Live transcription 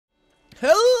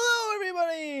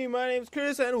Hey, my name's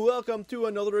Chris, and welcome to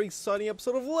another exciting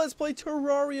episode of Let's Play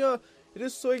Terraria. It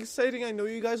is so exciting, I know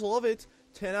you guys love it.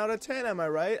 10 out of 10, am I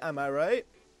right? Am I right?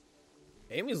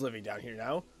 Amy's living down here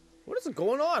now. What is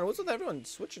going on? What's with everyone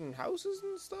switching houses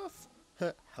and stuff?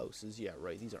 Houses, yeah,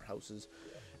 right, these aren't houses.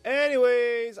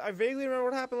 Anyways, I vaguely remember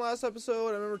what happened last episode.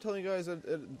 I remember telling you guys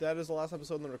that that is the last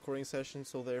episode in the recording session,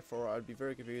 so therefore I'd be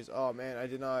very confused. Oh man, I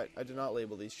did not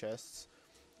label these chests.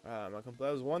 That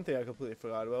was one thing I completely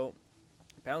forgot about.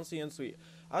 Bouncy and sweet.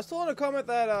 I was told in a comment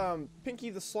that Pinky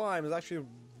the Slime is actually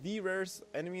the rarest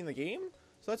enemy in the game,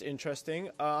 so that's interesting.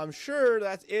 I'm sure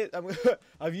that's it.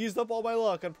 I've used up all my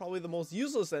luck on probably the most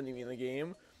useless enemy in the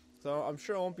game, so I'm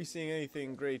sure I won't be seeing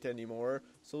anything great anymore.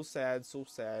 So sad, so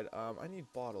sad. I need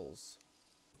bottles.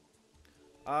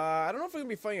 I don't know if we're gonna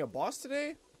be fighting a boss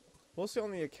today. Mostly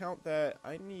on the account that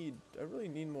I really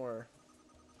need more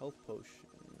health potion.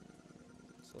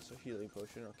 It's also healing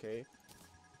potion. Okay.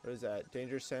 What is that?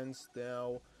 Danger sense.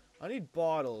 Now, I need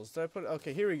bottles. Did I put?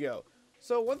 Okay, here we go.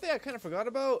 So one thing I kind of forgot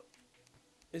about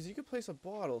is you could place a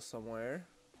bottle somewhere.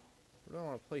 Where do I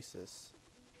want to place this?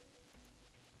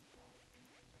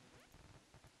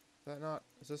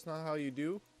 Is this not how you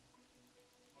do?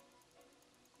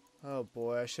 Oh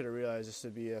boy, I should have realized this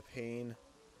would be a pain.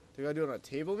 Do I gotta do it on a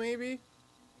table maybe?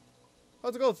 Oh,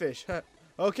 it's a goldfish.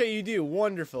 Okay, you do.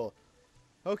 Wonderful.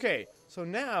 Okay, so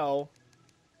now...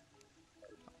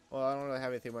 Well, I don't really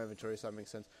have anything in my inventory, so that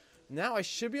makes sense. Now I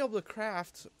should be able to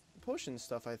craft potion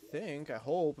stuff, I think. I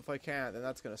hope. If I can't, then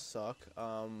that's gonna suck.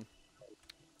 Let's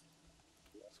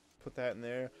put that in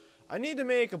there. I need to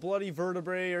make a bloody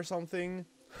vertebrae or something.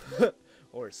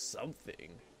 Or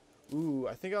something. Ooh,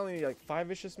 I think I only need like 5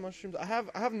 vicious mushrooms. I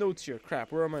have notes here.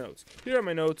 Crap, where are my notes? Here are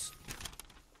my notes.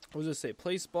 What does it say?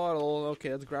 Place bottle. Okay,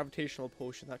 that's gravitational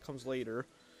potion. That comes later.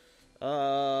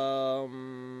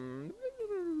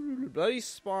 Bloody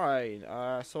spine.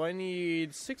 So I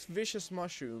need 6 vicious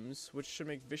mushrooms, which should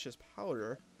make vicious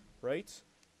powder, right?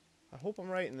 I hope I'm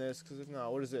right in this, because if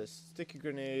not, what is this? Sticky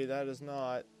grenade. That is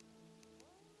not.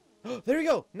 There we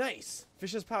go. Nice.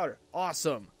 Vicious powder.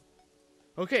 Awesome.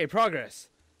 Okay, progress.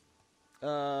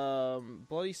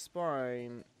 Bloody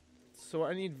spine. So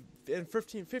I need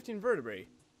 15 vertebrae.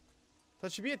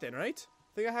 That should be it then, right?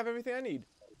 I think I have everything I need.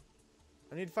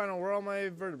 I need to find out where all my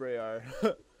vertebrae are.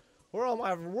 Where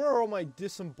are all my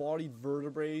disembodied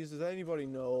vertebrae? Does anybody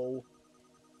know?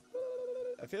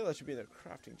 I feel that should be in the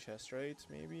crafting chest, right?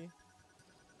 Maybe.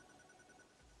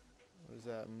 What is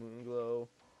that? Moonglow.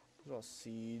 Those are all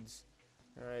seeds.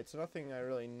 Alright, so nothing I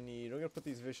really need. We're gonna put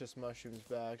these vicious mushrooms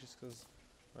back just because,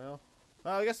 well,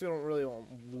 I guess we don't really want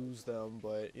to lose them,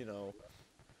 but, you know.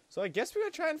 So I guess we're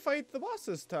gonna try and fight the boss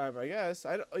this time, I guess.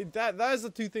 That is the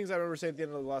 2 things I remember saying at the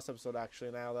end of the last episode,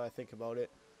 actually, now that I think about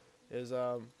it. Is,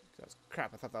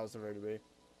 crap, I thought that was the vertebrae.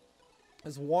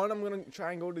 Is 1, I'm gonna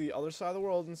try and go to the other side of the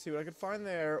world and see what I can find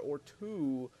there, or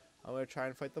 2, I'm gonna try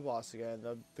and fight the boss again.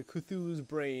 The Cthulhu's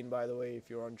brain, by the way, if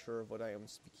you're unsure of what I am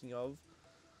speaking of.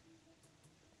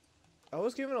 I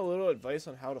was given a little advice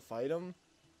on how to fight him.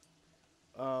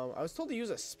 I was told to use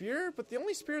a spear, but the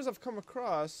only spears I've come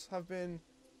across have been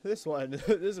this one. This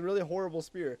is a really horrible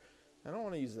spear. I don't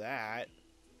want to use that.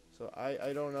 So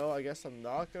I don't know. I guess I'm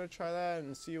not gonna try that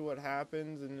and see what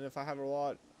happens. And if I have a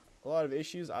lot of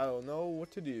issues, I don't know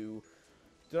what to do.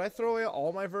 Did I throw away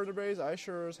all my vertebrae? I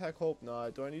sure as heck hope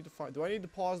not. Do I need to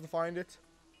pause to find it?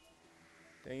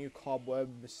 Dang you, cobweb,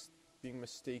 being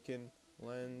mistaken.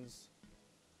 Lens.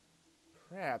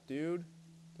 Crap, dude.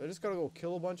 Do I just gotta go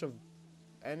kill a bunch of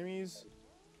enemies?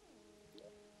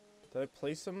 Did I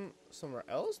place them somewhere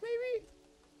else, maybe?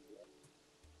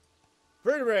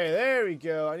 Vertebrae, there we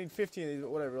go. I need 15 of these, but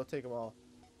whatever, I'll take them all.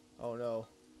 Oh no,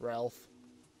 Ralph.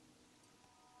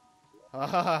 Ha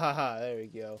ha ha ha, there we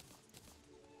go.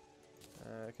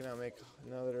 I can now make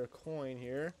another coin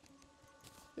here.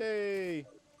 Yay!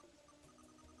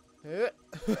 There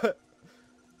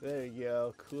you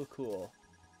go, cool, cool.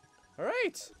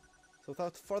 Alright, so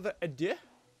without further ado,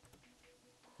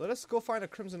 let us go find a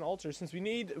crimson altar, since we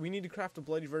need to craft a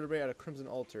bloody vertebrae out of crimson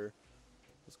altar.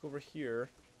 Let's go over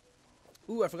here.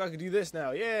 Ooh, I forgot to do this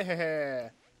now. Yeah!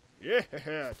 Yeah!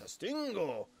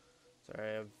 Testingo!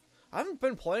 Sorry, I haven't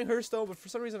been playing Hearthstone, but for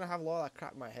some reason I have a lot of that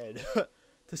crap in my head.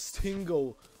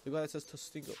 Testingo. The guy that says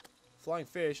Testingo. Flying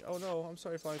fish. Oh no, I'm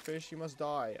sorry, flying fish. You must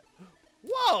die.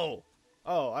 Whoa!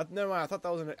 Oh, never mind. I thought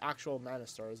that was an actual mana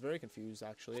star. I was very confused,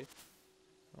 actually.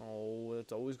 Oh,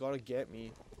 it's always gotta get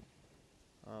me.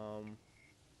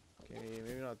 Okay,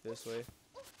 maybe not this way.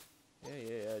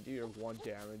 Yeah, do your 1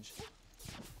 damage.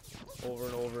 Over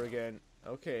and over again.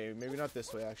 Okay, maybe not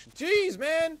this way, actually. Jeez,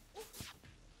 man!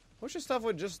 Wish this stuff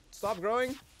would just stop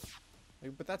growing.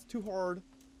 Like, but that's too hard.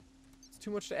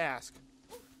 too much to ask.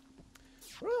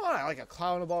 I really want like a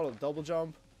cloud in a bottle to double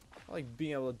jump. I like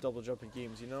being able to double jump in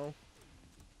games, you know?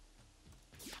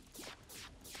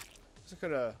 So I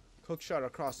could have hook shot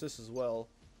across this as well.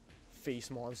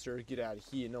 Face monster, get out of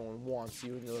here. No one wants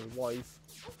you and your wife.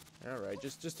 Alright,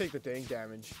 just take the dang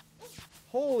damage.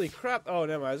 Holy crap. Oh,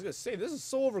 never mind. I was going to say, this is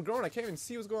so overgrown. I can't even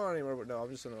see what's going on anymore. But no, I'm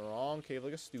just in the wrong cave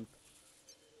like a stoop.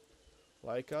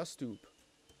 Like a stoop.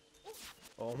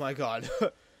 Oh my god.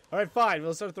 Alright, fine.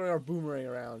 We'll start throwing our boomerang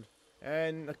around.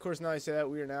 And, of course, now I say that,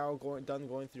 we are now done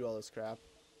going through all this crap.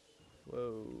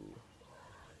 Whoa.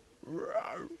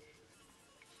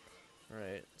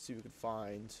 Alright, let's see what we can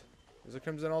find. Is it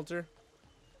Crimson Altar?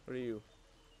 What are you?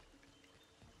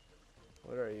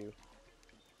 What are you?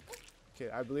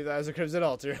 Okay, I believe that is a Crimson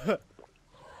Altar.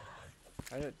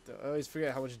 I always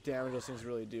forget how much damage those things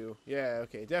really do. Yeah,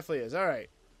 okay, definitely is. Alright.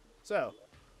 So,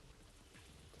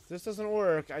 if this doesn't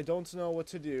work, I don't know what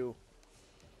to do.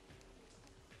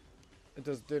 It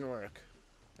didn't work.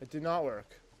 It did not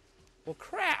work. Well,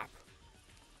 crap!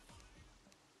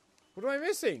 What am I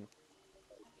missing?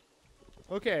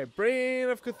 Okay, Brain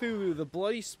of Cthulhu, the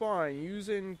Bloody Spine,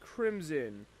 using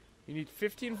Crimson. You need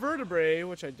 15 vertebrae,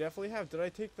 which I definitely have. Did I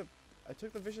take the... I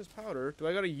took the Vicious Powder. Do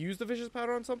I gotta use the Vicious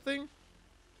Powder on something?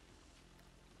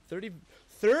 30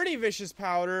 Vicious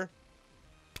Powder?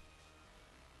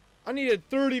 I needed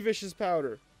 30 Vicious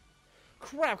Powder.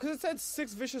 Crap, because it said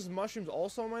 6 Vicious Mushrooms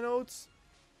also in my notes.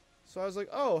 So I was like,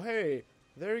 oh, hey,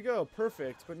 there you go,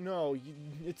 perfect. But no,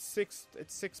 it's 6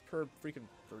 per freaking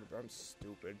vertebrae. I'm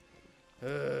stupid.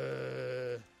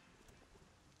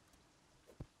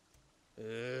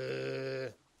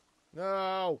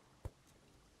 No!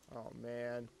 Oh,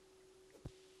 man.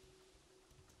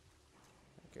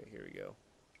 Okay, here we go.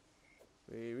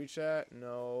 Can we reach that?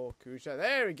 No. Can we reach that?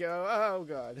 There we go! Oh,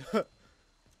 God.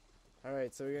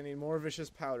 Alright, so we're gonna need more Vicious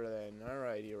Powder then.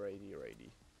 Alrighty,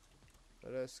 alrighty.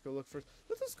 Let's go look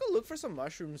for some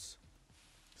mushrooms.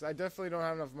 Because I definitely don't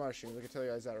have enough mushrooms. I can tell you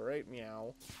guys that, alright?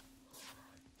 Meow.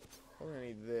 I'm gonna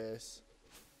need this.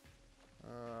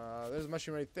 There's a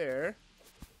mushroom right there.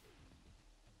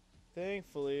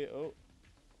 Thankfully, oh,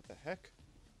 what the heck?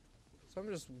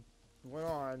 Something just went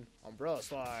on. Umbrella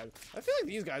Slide. I feel like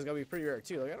these guys gotta be pretty rare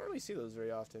too. Like, I don't really see those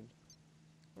very often.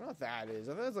 I don't know what that is.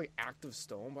 I thought it's like active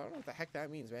stone, but I don't know what the heck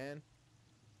that means, man.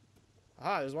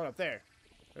 Ah, there's one up there.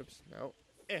 Oops, no.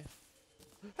 Eh.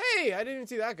 Hey, I didn't even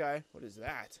see that guy. What is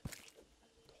that?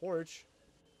 Torch.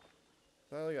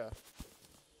 Is that like a...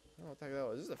 I don't know what the heck that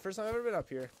was. This is the first time I've ever been up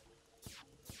here.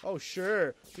 Oh, sure.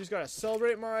 You just gotta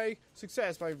celebrate my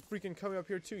success by freaking coming up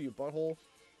here too, you butthole.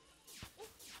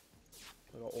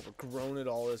 Look how overgrown it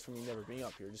all is from me never being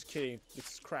up here. Just kidding.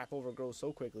 This crap overgrows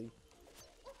so quickly.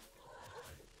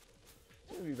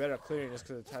 It's gonna be better at clearing this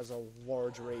because it has a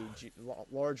large range, you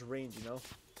know?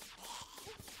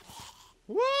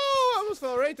 Whoa! I almost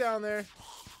fell right down there.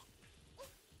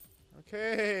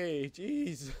 Okay,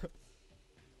 jeez.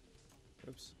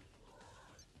 Oops.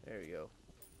 There we go.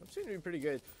 I'm seeming to be pretty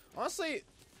good. Honestly,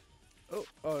 oh,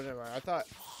 never mind. I thought,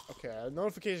 okay, a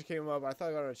notification came up. I thought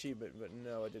I got an achievement, but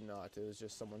no, I did not. It was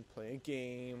just someone playing a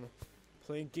game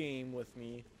with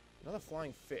me. Another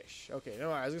flying fish. Okay,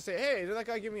 no, I was gonna say, hey, did that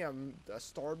guy give me a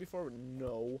star before? But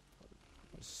no,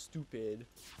 I'm stupid.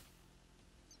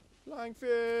 Flying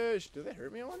fish. Do they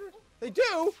hurt me? I wonder. They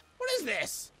do. What is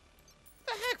this?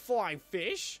 What the heck, flying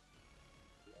fish?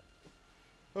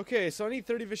 Okay, so I need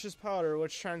 30 Vicious Powder,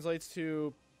 which translates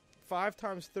to 5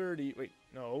 times 30. Wait,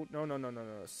 no.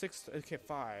 6. Okay,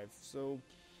 5. So,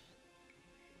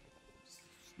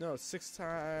 no, 6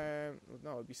 times.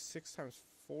 No, it'd be 6 times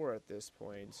 4 at this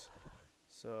point.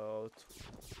 So,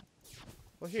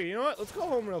 well, here, you know what? Let's go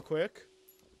home real quick.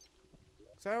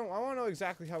 Cause I want to know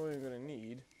exactly how many I'm gonna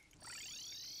need.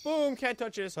 Boom! Can't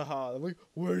touch this. Haha. I'm like,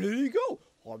 where did he go?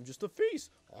 I'm just a face.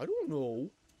 I don't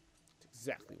know.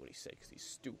 Exactly what he said because he's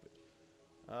stupid.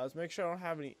 Let's make sure I don't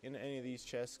have any in any of these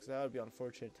chests because that would be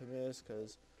unfortunate to miss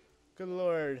because, good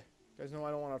lord, you guys know I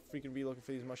don't want to freaking be looking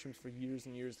for these mushrooms for years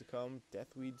and years to come.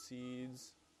 Deathweed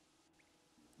seeds.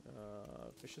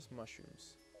 Vicious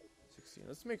mushrooms. 16.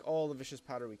 Let's make all the Vicious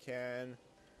Powder we can.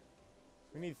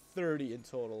 We need 30 in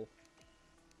total.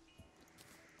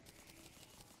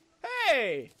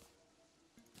 Hey!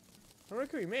 How many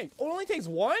can we make? Oh, it only takes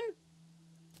 1?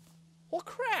 Well,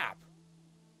 crap!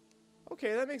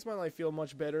 Okay, that makes my life feel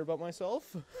much better about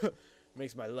myself.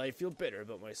 Makes my life feel better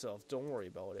about myself. Don't worry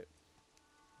about it.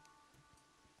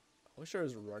 I wish there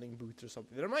was running boots or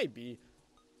something. There might be.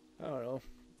 I don't know.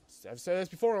 I've said this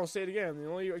before and I'll say it again. The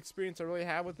only experience I really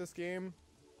have with this game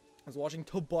was watching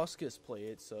Tobuscus play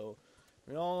it, so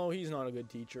we all know he's not a good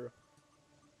teacher.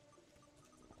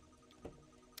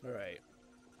 Alright.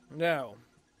 Now,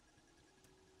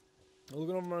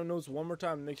 looking over my notes one more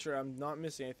time to make sure I'm not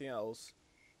missing anything else.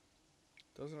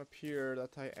 Doesn't appear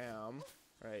that I am.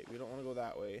 Alright, we don't want to go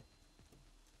that way.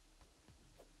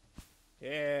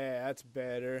 Yeah, that's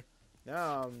better.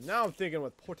 Now I'm thinking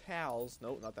with portals.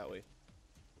 Nope, not that way.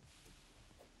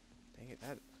 Dang it,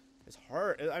 that is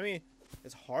hard. I mean,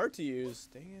 it's hard to use.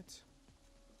 Dang it.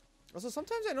 Also,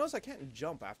 sometimes I notice I can't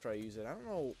jump after I use it. I don't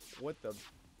know what the... I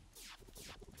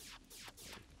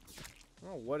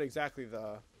don't know what exactly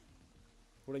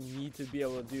what I need to be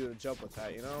able to do to jump with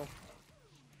that, you know?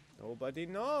 Nobody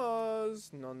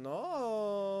knows. No,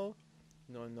 no.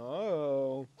 No,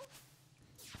 no.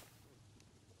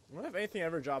 I wonder if anything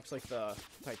ever drops like the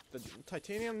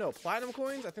titanium? No, platinum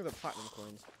coins? I think they're platinum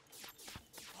coins.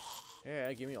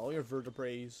 Yeah, give me all your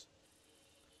vertebrae.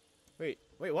 Wait,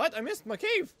 what? I missed my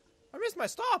cave! I missed my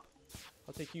stop!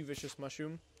 I'll take you, vicious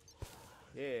mushroom.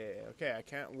 Yeah, okay, I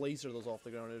can't laser those off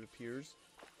the ground, it appears.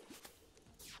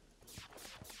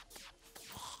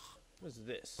 What is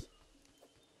this?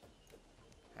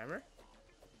 Hammer?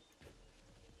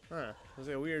 Huh, there's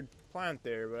a weird plant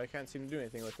there, but I can't seem to do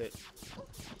anything with it.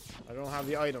 I don't have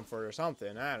the item for it or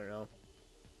something, I don't know.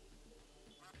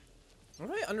 I don't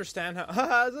really understand how-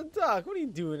 Haha, it's a duck! What are you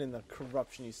doing in the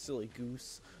corruption, you silly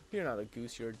goose? You're not a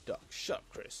goose, you're a duck. Shut up,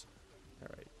 Chris.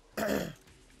 Alright.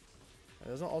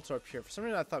 There's no altar up here. For some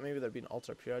reason I thought maybe there'd be an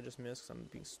altar up here. I just missed because I'm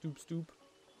being stoop.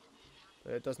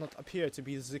 But it does not appear to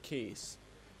be the case.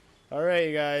 Alright,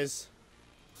 you guys.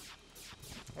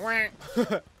 I'm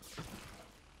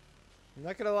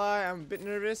not gonna lie, I'm a bit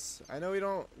nervous. I know we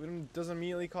doesn't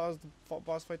immediately cause the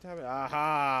boss fight to happen.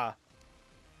 Aha!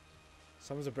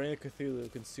 Summons a Brain of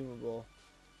Cthulhu consumable.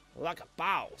 Like a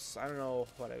boss. I don't know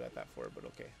what I got that for, but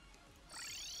okay.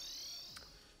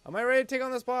 Am I ready to take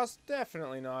on this boss?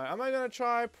 Definitely not. Am I gonna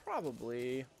try?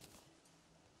 Probably.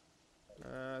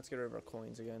 Let's get rid of our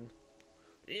coins again.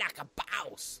 Like a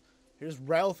boss! Here's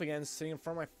Ralph again, sitting in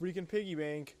front of my freaking piggy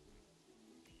bank.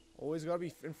 Always gotta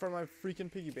be in front of my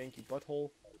freaking piggy bank, you butthole.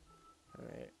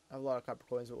 Alright, I have a lot of copper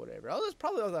coins, but whatever. I'll just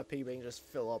probably let that piggy bank just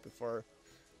fill up before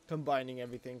combining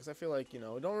everything, because I feel like, you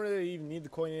know, don't really even need the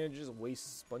coin in it, just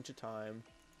wastes a bunch of time.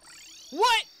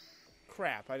 What?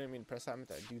 Crap, I didn't mean to press that. I meant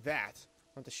to do that.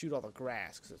 I want to shoot all the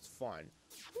grass, because it's fun.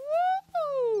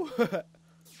 Woo!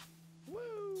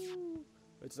 Woo!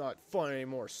 It's not fun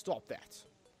anymore. Stop that.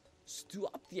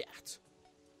 Stop that.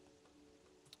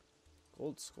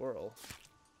 Gold squirrel.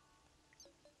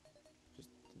 Just,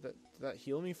 did that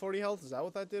heal me 40 health? Is that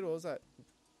what that did? What was that?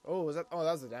 Oh, was that? Oh,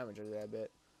 that was the damage I did, I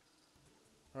bet.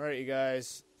 Alright, you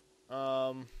guys. You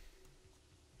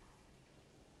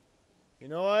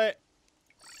know what?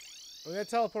 We're gonna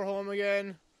teleport home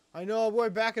again. I know, boy,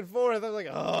 back and forth. I was like,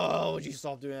 oh, would you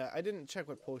stop doing that? I didn't check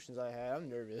what potions I had. I'm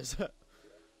nervous.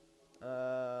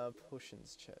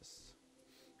 Potions chest.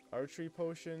 Archery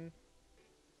potion.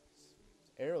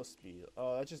 Arrow speed.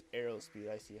 Oh, that's just arrow speed.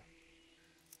 I see.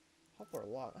 Hop or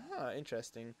lock. Huh,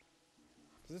 interesting.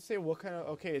 Does it say what kind of...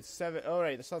 Okay, it's 7.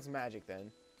 Alright, this sounds magic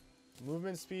then.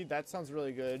 Movement speed. That sounds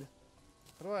really good.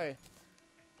 How do I...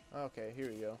 Okay, here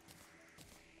we go.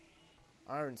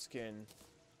 Iron skin.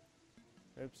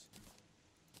 Oops.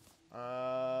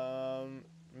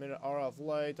 Minute aura of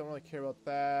light. Don't really care about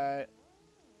that.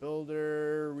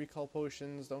 Builder. Recall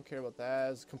potions. Don't care about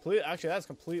that. It's complete. Actually, that's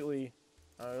completely...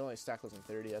 it only stack those in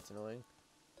 30. That's annoying.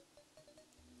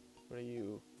 What are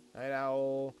you? Night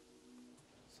owl.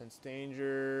 Sense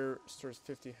danger. Restores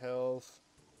 50 health.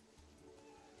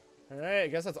 Alright, I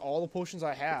guess that's all the potions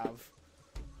I have.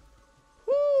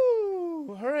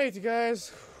 Woo! Alright, you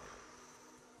guys.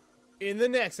 In the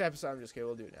next episode, I'm just kidding,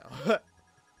 we'll do it now.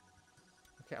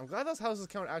 Okay, I'm glad those houses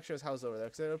count actually as houses over there,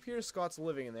 because it appears Scott's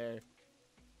living in there.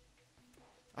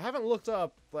 I haven't looked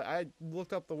up, but I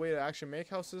looked up the way to actually make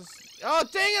houses. Oh,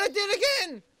 dang it, I did it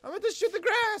again! I meant to shoot the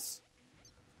grass!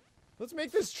 Let's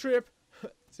make this trip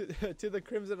to the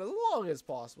Crimson as long as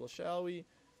possible, shall we?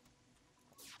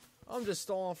 I'm just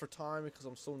stalling for time because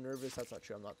I'm so nervous. That's not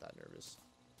true, I'm not that nervous.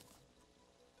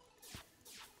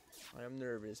 I am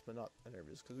nervous, but not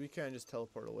nervous, because we can't just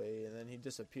teleport away, and then he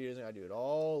disappears, and I do it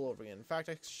all over again. In fact,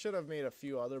 I should have made a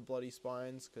few other bloody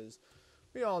spines, because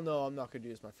we all know I'm not going to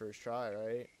do this my first try,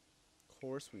 right? Of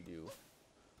course we do.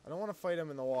 I don't want to fight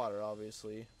him in the water,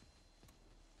 obviously.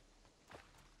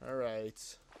 Alright.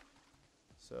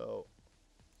 So...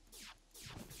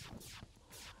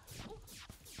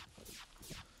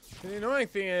 the annoying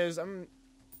thing is, I'm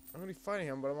going to be fighting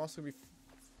him, but I'm also going to be...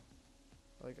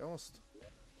 like, almost...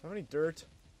 How many dirt?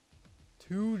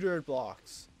 2 dirt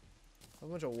blocks. A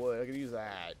bunch of wood. I could use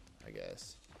that, I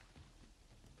guess.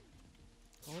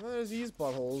 Oh, then there's these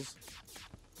buttholes.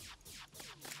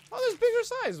 Oh, there's bigger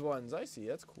size ones. I see.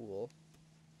 That's cool.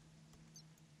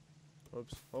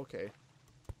 Oops. Okay.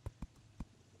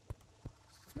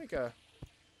 Let's make a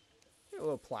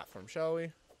little platform, shall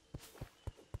we?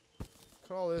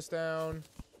 Cut all this down.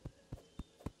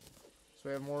 So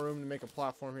we have more room to make a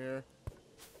platform here.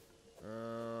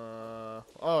 Oh,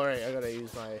 right. I gotta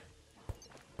use my...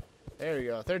 There we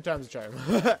go. Third time's a charm.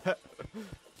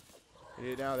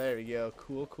 Now, there we go.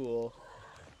 Cool, cool.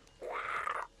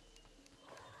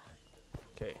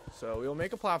 Okay, so we'll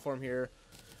make a platform here.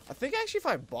 I think actually if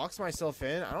I box myself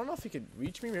in, I don't know if he could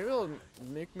reach me. Maybe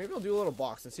I'll do a little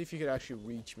box and see if he could actually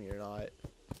reach me or not.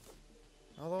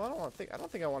 Although I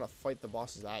don't think I want to fight the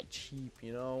bosses that cheap,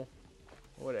 you know.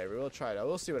 Whatever, we'll try it out.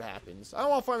 We'll see what happens. I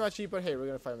don't want to fight him that cheap, but hey, we're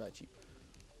gonna fight him that cheap.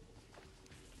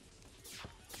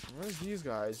 Where's these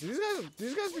guys? Do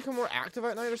these guys become more active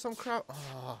at night or some crap?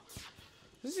 Oh,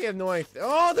 this is the annoying thing.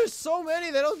 Oh, there's so many.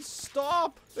 They don't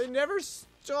stop. They never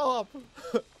stop.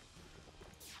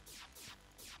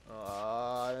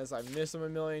 As I miss them a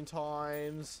million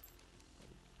times.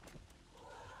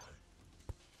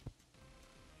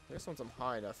 I guess once I'm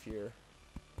high enough here.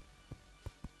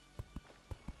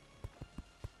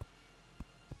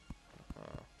 I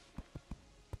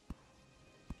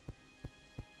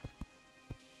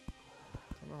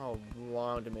don't know how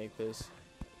long to make this.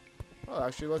 Oh,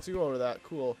 actually, let's go over that.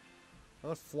 Cool.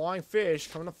 Another flying fish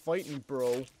coming to fight me,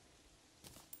 bro.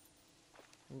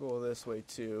 I'll go this way,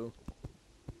 too.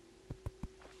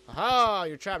 Aha!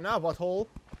 You're trapped now, butthole.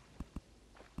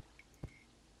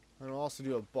 And I'll also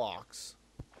do a box.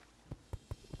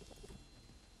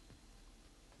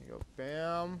 There you go.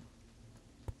 Bam.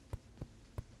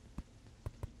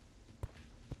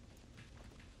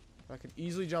 I could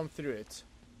easily jump through it.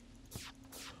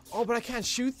 Oh, but I can't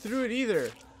shoot through it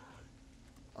either.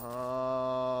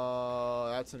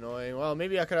 That's annoying. Well,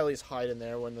 maybe I could at least hide in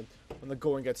there when the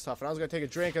going gets tough. And I was gonna take a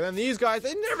drink, and then these guys,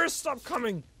 they never stop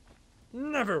coming.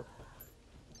 Never.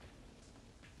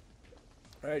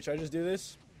 All right, should I just do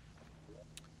this?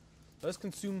 Let's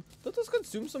consume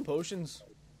some potions.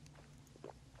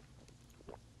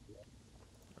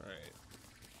 All right.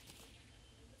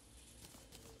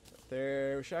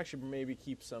 There, we should actually maybe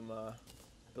keep some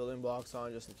building blocks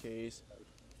on just in case.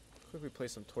 Quickly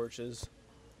place some torches.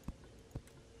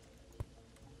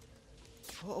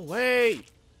 Go away!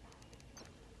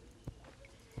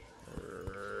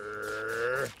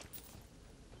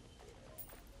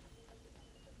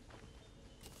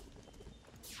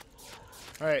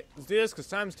 Alright, let's do this because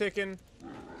time's ticking.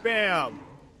 Bam!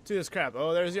 Let's do this crap.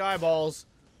 Oh, there's the eyeballs.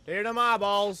 There are them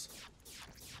eyeballs.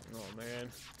 Oh, man.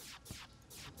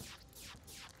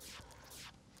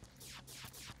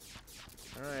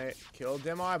 Alright, killed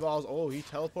them eyeballs. Oh, he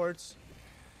teleports.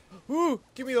 Woo!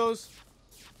 Give me those.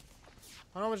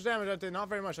 I don't know how much damage that did. Not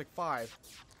very much, like 5.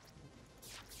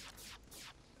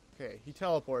 Okay, he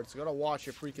teleports. You gotta watch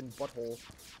your freaking butthole.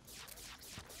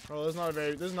 Oh, this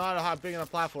is not a big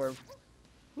enough platform.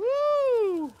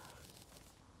 Woo!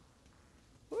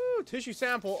 Woo! Tissue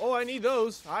sample. Oh, I need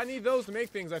those. I need those to make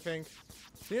things, I think.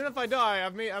 Even if I die,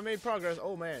 I've made progress.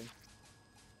 Oh man.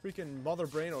 Freaking mother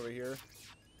brain over here.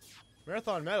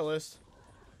 Marathon medalist.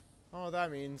 I don't know what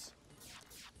that means.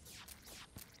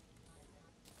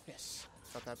 Yes.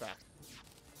 Got that back.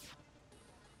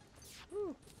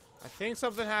 Whew. I think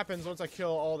something happens once I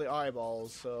kill all the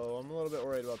eyeballs, so I'm a little bit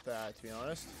worried about that, to be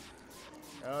honest.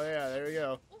 Oh yeah, there we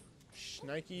go.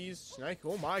 Shnikes. Snike.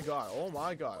 Oh my god. Oh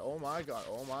my god. Oh my god.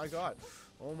 Oh my god.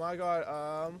 Oh my god.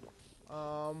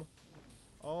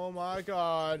 Oh my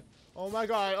god. Oh my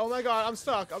god. Oh my god. I'm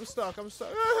stuck. I'm stuck. I'm stuck.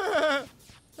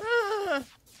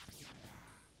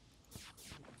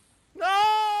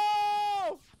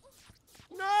 No!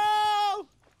 No!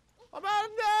 I'm out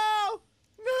of no!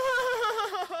 No!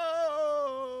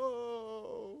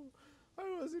 I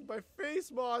was in my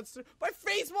face monster. My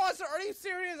face monster! Are you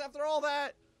serious after all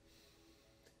that?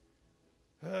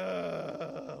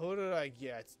 What did I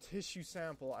get? Tissue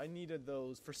sample. I needed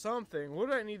those for something. What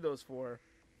did I need those for?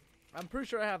 I'm pretty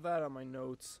sure I have that on my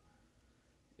notes.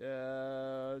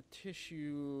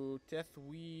 Tissue, death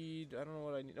weed. I don't know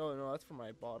what I need. Oh no, that's for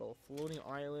my bottle. Floating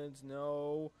islands.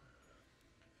 No.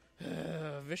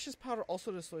 Vicious powder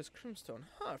also destroys crimstone.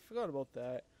 Huh, I forgot about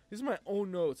that. These are my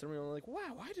own notes. And I'm like,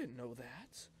 wow, I didn't know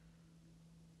that.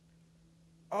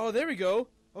 Oh, there we go.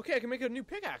 Okay, I can make a new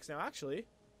pickaxe now, actually.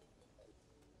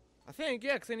 I think,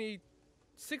 yeah, because I need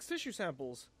 6 tissue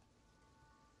samples.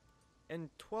 And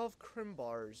 12 crim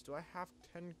bars. Do I have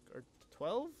 10 or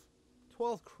 12?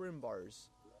 12 crim bars.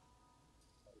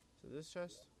 So this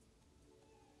chest.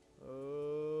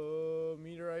 Oh,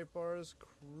 meteorite bars.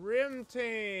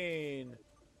 Crimtane.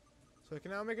 So I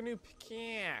can now make a new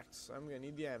pickaxe. I'm gonna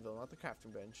need the anvil, not the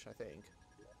crafting bench, I think.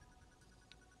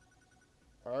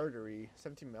 Artery,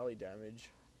 17 melee damage.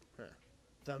 Huh.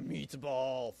 The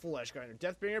meatball, flesh grinder,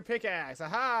 deathbringer pickaxe.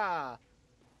 Aha!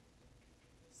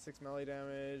 6 melee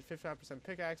damage, 55%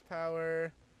 pickaxe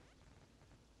power.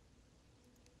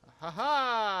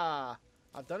 Haha!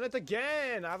 I've done it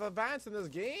again! I've advanced in this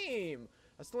game!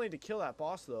 I still need to kill that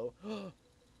boss though.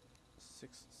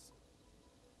 6.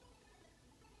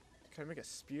 Can I make a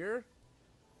spear?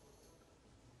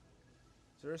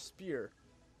 Is there a spear?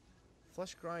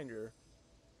 Flesh grinder.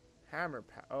 Hammer.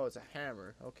 Oh, it's a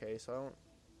hammer. Okay, so I don't.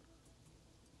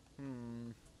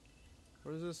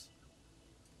 What is this?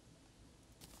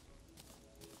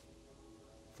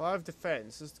 5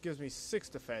 defense. This gives me 6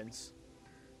 defense.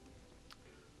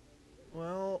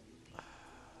 Well,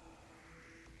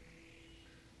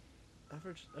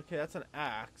 average. Okay, that's an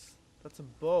axe. That's a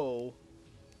bow.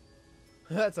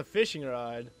 That's a fishing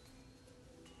rod.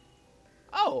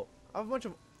 Oh, I have a bunch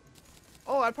of.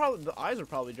 Oh, the eyes are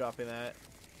probably dropping that.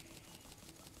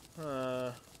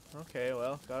 Okay,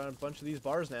 well, got a bunch of these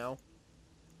bars now.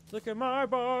 Look at my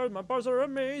bars. My bars are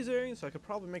amazing. So I could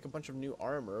probably make a bunch of new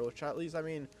armor, which at least, I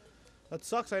mean, that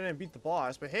sucks I didn't beat the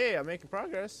boss, but hey, I'm making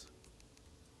progress.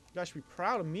 You guys should be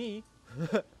proud of me.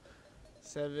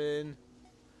 7.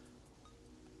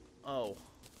 Oh,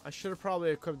 I should have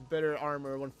probably equipped better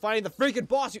armor when fighting the freaking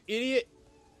boss, you idiot.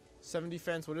 7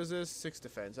 defense. What is this? 6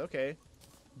 defense. Okay.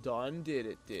 Done.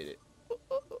 Did it.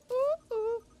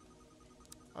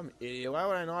 I'm an idiot. Why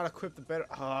would I not equip the better?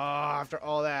 Ah, after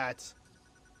all that.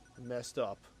 I messed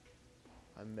up,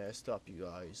 you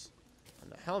guys.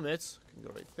 And the helmets can go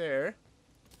right there.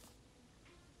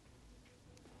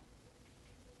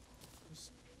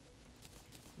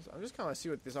 I'm just kind of see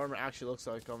what this armor actually looks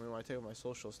like on me when I take out my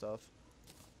social stuff.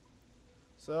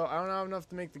 So I don't have enough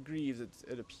to make the greaves.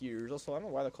 It appears. Also, I don't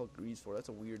know why they're called greaves for. That's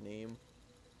a weird name.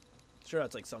 Sure,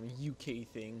 that's like some UK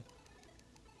thing.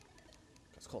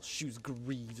 It's called shoes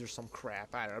greaves or some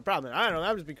crap. I don't know. Probably. I don't know.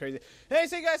 I'm just being crazy. Hey,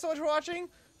 thank you guys so much for watching.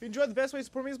 If you enjoyed, the best way to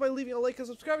support me is by leaving a like and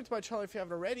subscribing to my channel if you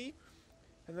haven't already.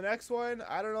 And the next one,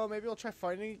 I don't know. Maybe I'll try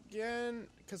fighting again,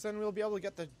 because then we'll be able to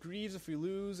get the greaves if we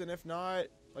lose, and if not,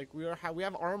 like we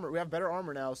have armor. We have better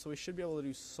armor now, so we should be able to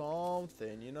do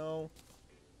something. You know,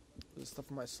 this stuff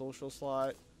in my social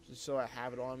slot, just so I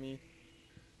have it on me.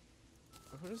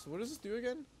 What does this do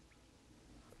again?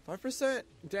 5%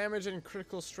 damage and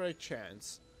critical strike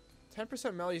chance.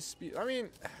 10% melee speed. I mean,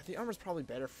 the armor's probably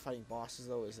better for fighting bosses,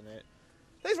 though, isn't it?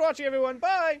 Thanks for watching, everyone.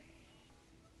 Bye!